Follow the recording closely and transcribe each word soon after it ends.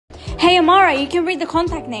Hey Amara, you can read the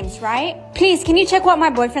contact names, right? Please, can you check what my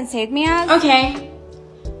boyfriend saved me as? Okay.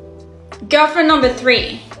 Girlfriend number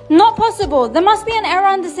 3. Not possible. There must be an error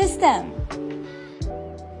on the system.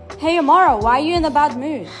 Hey Amara, why are you in a bad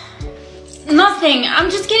mood? Nothing. I'm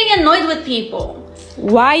just getting annoyed with people.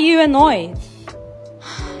 Why are you annoyed?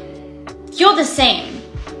 You're the same.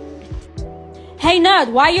 Hey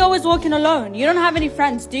nerd, why are you always walking alone? You don't have any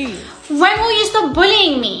friends, do you? When will you stop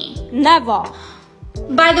bullying me? Never.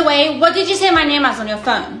 By the way, what did you say my name as on your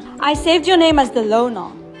phone? I saved your name as the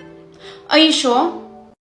loner. Are you sure?